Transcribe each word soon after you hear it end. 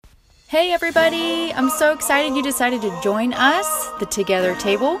Hey everybody! I'm so excited you decided to join us, the Together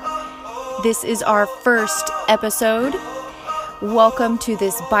Table. This is our first episode. Welcome to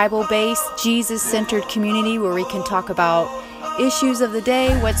this Bible-based, Jesus-centered community where we can talk about issues of the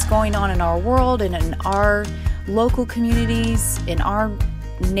day, what's going on in our world and in our local communities, in our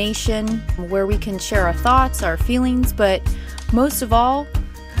nation, where we can share our thoughts, our feelings, but most of all,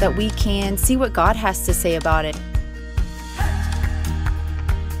 that we can see what God has to say about it.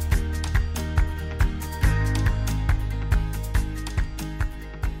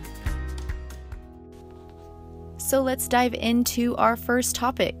 So let's dive into our first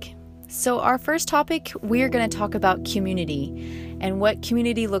topic. Our first topic, we're going to talk about community and what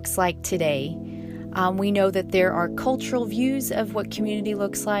community looks like today. We know that there are cultural views of what community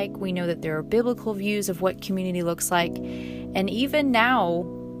looks like. We know that there are biblical views of what community looks like. And even now,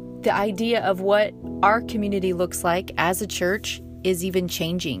 the idea of what our community looks like as a church is even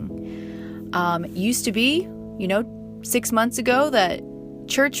changing. It used to be, 6 months ago that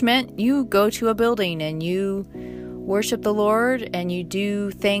church meant you go to a building and you worship the Lord and you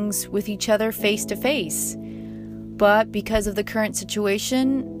do things with each other face to face. But because of the current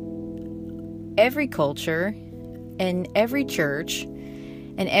situation, every culture and every church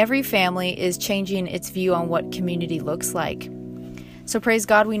and every family is changing its view on what community looks like. So praise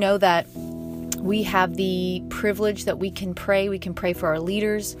God, we know that we have the privilege that we can pray. We can pray for our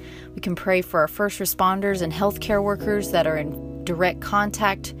leaders. We can pray for our first responders and healthcare workers that are in direct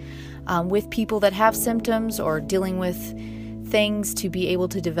contact with people that have symptoms or dealing with things to be able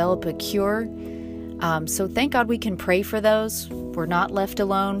to develop a cure. So thank God we can pray for those. We're not left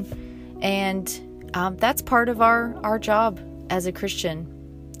alone. And that's part of our job as a Christian,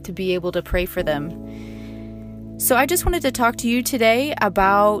 to be able to pray for them. So I just wanted to talk to you today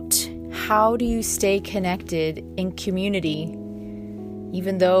about how do you stay connected in community,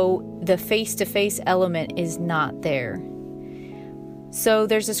 even though the face-to-face element is not there. So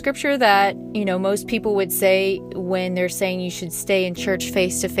there's a scripture that, most people would say when they're saying you should stay in church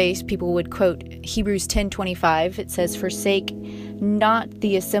face to face. People would quote Hebrews 10:25. It says, "Forsake not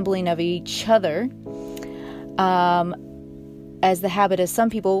the assembling of each other, as the habit of some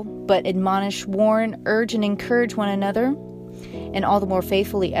people, but admonish, warn, urge, and encourage one another, and all the more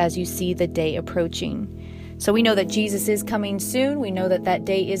faithfully as you see the day approaching." So we know that Jesus is coming soon. We know that that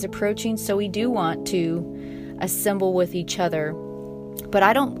day is approaching. So we do want to assemble with each other. But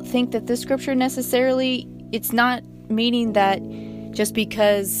I don't think that this scripture necessarily, it's not meaning that just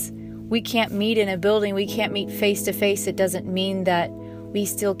because we can't meet in a building, we can't meet face to face, it doesn't mean that we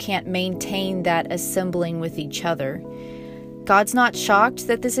still can't maintain that assembling with each other. God's not shocked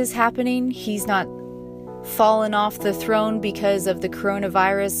that this is happening. He's not fallen off the throne because of the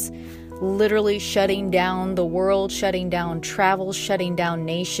coronavirus literally shutting down the world, shutting down travel, shutting down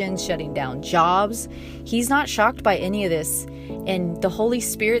nations, shutting down jobs. He's not shocked by any of this. And the Holy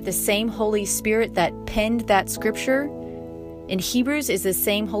Spirit, the same Holy Spirit that penned that scripture in Hebrews, is the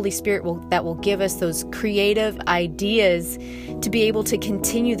same Holy Spirit that will give us those creative ideas to be able to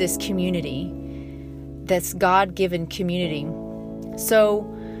continue this community, this God-given community. So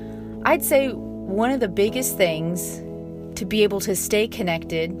I'd say one of the biggest things to be able to stay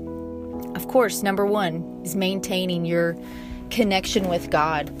connected, of course, number one is maintaining your connection with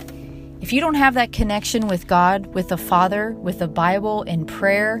God. If you don't have that connection with God, with the Father, with the Bible and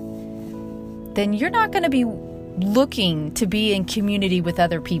prayer, then you're not going to be looking to be in community with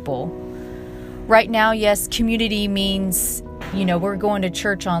other people. Right now, yes, community means, we're going to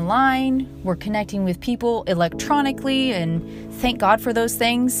church online, we're connecting with people electronically, and thank God for those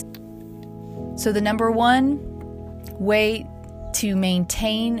things. So the number one way to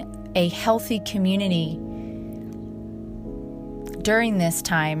maintain a healthy community during this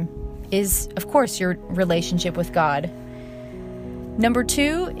time is, of course, your relationship with God. Number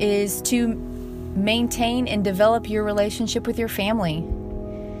two is to maintain and develop your relationship with your family.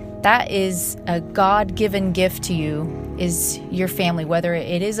 That is a God-given gift to you, is your family, whether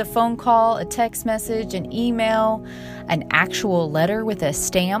it is a phone call, a text message, an email, an actual letter with a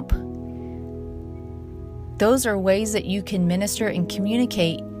stamp. Those are ways that you can minister and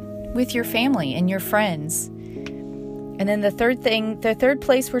communicate with your family and your friends. And then the third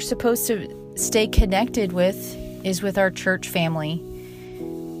place we're supposed to stay connected with is with our church family.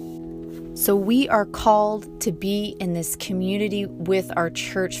 So we are called to be in this community with our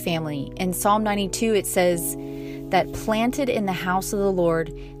church family. In Psalm 92, it says that planted in the house of the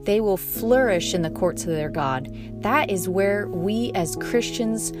Lord, they will flourish in the courts of their God. That is where we as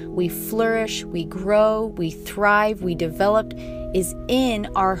Christians, we flourish, we grow, we thrive, we develop, is in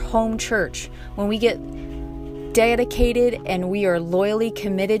our home church. When we get dedicated and we are loyally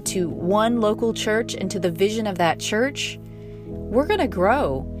committed to one local church and to the vision of that church, we're going to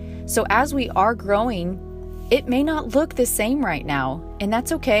grow. So as we are growing, it may not look the same right now, and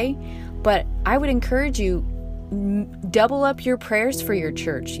that's okay. But I would encourage you, double up your prayers for your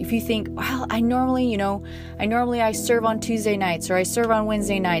church. If you think, well, I normally I serve on Tuesday nights, or I serve on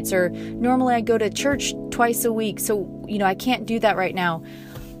Wednesday nights, or normally I go to church twice a week. So, I can't do that right now.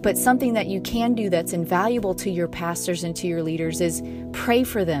 But something that you can do that's invaluable to your pastors and to your leaders is pray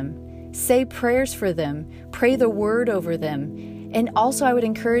for them. Say prayers for them. Pray the word over them. And also I would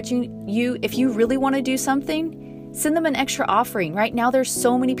encourage you, if you really want to do something, send them an extra offering. Right now there's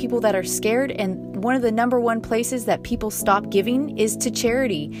so many people that are scared, and one of the number one places that people stop giving is to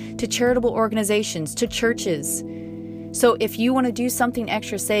charity, to charitable organizations, to churches. So if you want to do something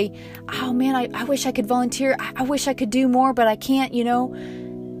extra, say, oh man, I wish I could volunteer. I wish I could do more, but I can't,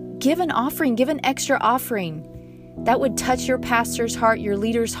 give an offering, give an extra offering. That would touch your pastor's heart, your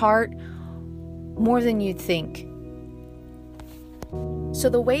leader's heart, more than you'd think. So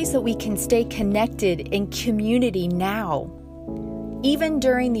the ways that we can stay connected in community now, even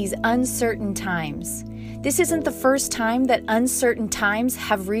during these uncertain times. This isn't the first time that uncertain times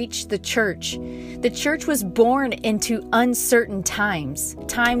have reached the church. The church was born into uncertain times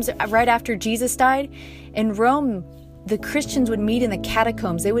right after Jesus died. In Rome, the Christians would meet in the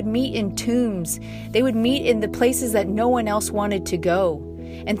catacombs. They would meet in tombs. They would meet in the places that no one else wanted to go.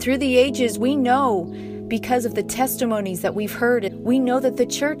 And through the ages, we know, because of the testimonies that we've heard, we know that the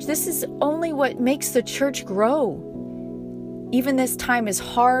church, this is only what makes the church grow. Even this time is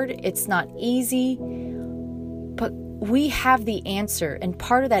hard. It's not easy. But we have the answer. And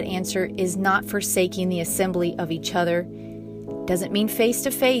part of that answer is not forsaking the assembly of each other. Doesn't mean face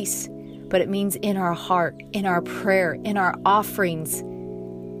to face, but it means in our heart, in our prayer, in our offerings,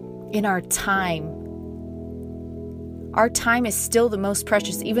 in our time. Our time is still the most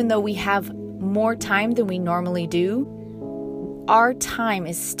precious, even though we have more time than we normally do. Our time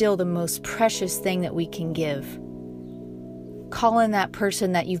is still the most precious thing that we can give. Calling that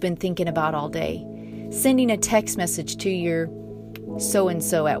person that you've been thinking about all day. Sending a text message to your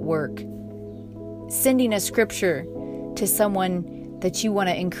so-and-so at work. Sending a scripture to someone that you want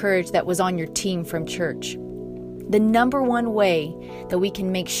to encourage that was on your team from church. The number one way that we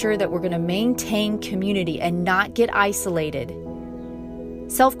can make sure that we're going to maintain community and not get isolated.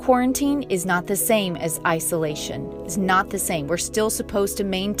 Self-quarantine is not the same as isolation. It's not the same. We're still supposed to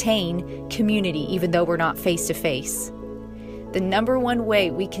maintain community even though we're not face-to-face. The number one way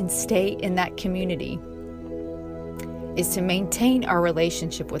we can stay in that community is to maintain our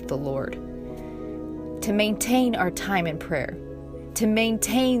relationship with the Lord, to maintain our time in prayer, to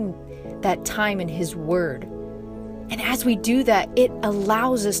maintain that time in His Word. And as we do that, it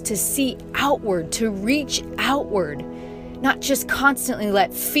allows us to see outward, to reach outward, not just constantly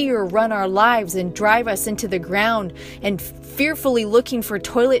let fear run our lives and drive us into the ground and fearfully looking for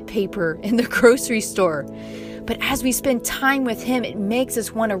toilet paper in the grocery store. But as we spend time with Him, it makes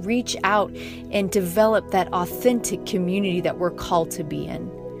us want to reach out and develop that authentic community that we're called to be in.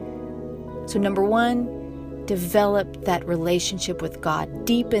 So number one, develop that relationship with God.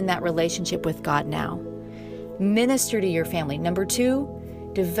 Deepen that relationship with God now. Minister to your family. Number two,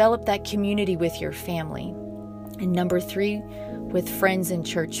 develop that community with your family. And number three, with friends and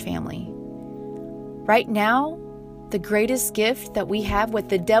church family. Right now, the greatest gift that we have, what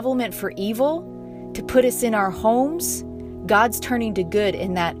the devil meant for evil, to put us in our homes, God's turning to good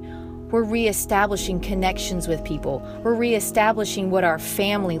in that we're reestablishing connections with people. We're reestablishing what our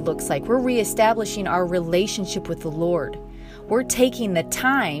family looks like. We're reestablishing our relationship with the Lord. We're taking the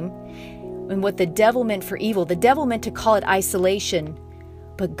time, and what the devil meant for evil, the devil meant to call it isolation,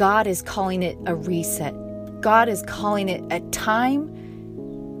 but God is calling it a reset. God is calling it a time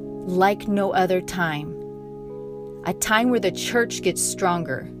like no other time. A time where the church gets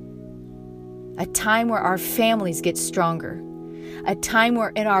stronger. A time where our families get stronger. A time where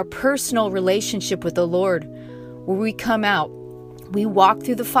in our personal relationship with the Lord, where we come out, we walk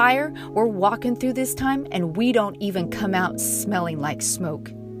through the fire, we're walking through this time, and we don't even come out smelling like smoke.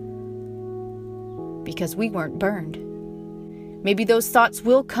 Because we weren't burned. Maybe those thoughts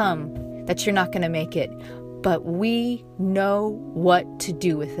will come that you're not going to make it. But we know what to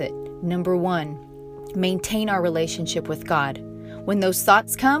do with it. Number one, maintain our relationship with God. When those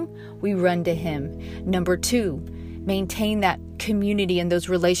thoughts come, we run to Him. Number two, maintain that community and those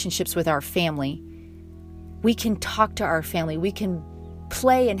relationships with our family. We can talk to our family. We can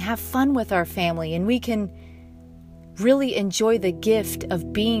play and have fun with our family. And we can really enjoy the gift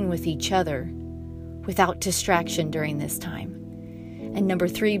of being with each other without distraction during this time. And number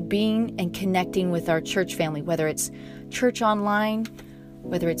 3, being and connecting with our church family, whether it's church online,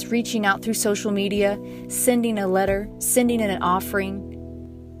 whether it's reaching out through social media, sending a letter, sending an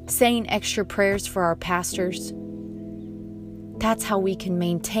offering, saying extra prayers for our pastors. That's how we can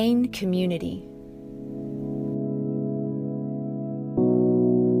maintain community.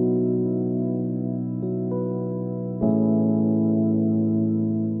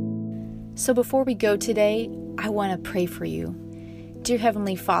 So before we go today, I want to pray for you. Dear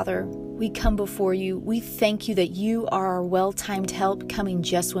Heavenly Father, we come before you. We thank you that you are our well-timed help coming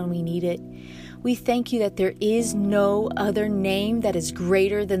just when we need it. We thank you that there is no other name that is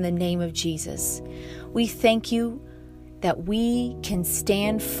greater than the name of Jesus. We thank you that we can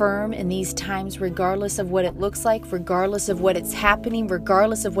stand firm in these times regardless of what it looks like, regardless of what it's happening,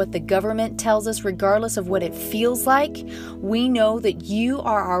 regardless of what the government tells us, regardless of what it feels like. We know that you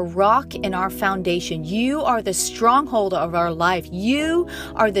are our rock and our foundation. You are the stronghold of our life. You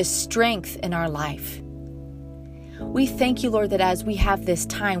are the strength in our life. We thank you, Lord, that as we have this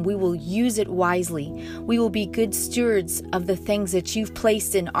time, we will use it wisely. We will be good stewards of the things that you've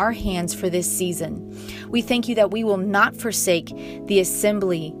placed in our hands for this season. We thank you that we will not forsake the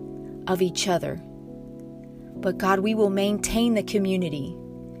assembly of each other. But God, we will maintain the community,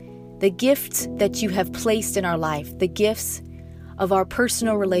 the gifts that you have placed in our life, the gifts of our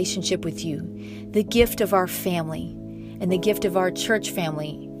personal relationship with you, the gift of our family, and the gift of our church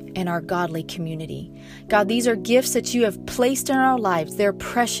family and our godly community. God, these are gifts that you have placed in our lives. They're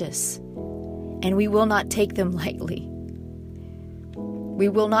precious, and we will not take them lightly. We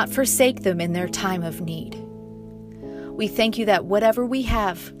will not forsake them in their time of need. We thank you that whatever we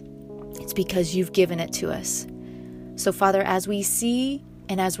have, it's because you've given it to us. So, Father, as we see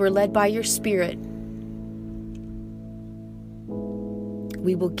and as we're led by your Spirit,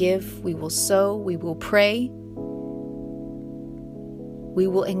 we will give, we will sow, we will pray, we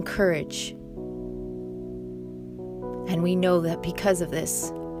will encourage. And we know that because of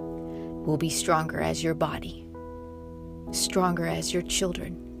this, we'll be stronger as your body, stronger as your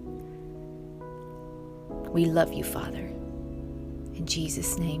children. We love you, Father. In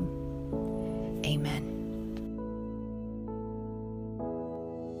Jesus' name, amen.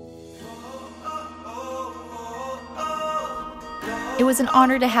 It was an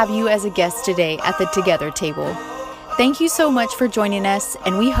honor to have you as a guest today at the Together table. Thank you so much for joining us,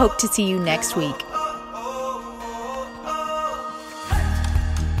 and we hope to see you next week.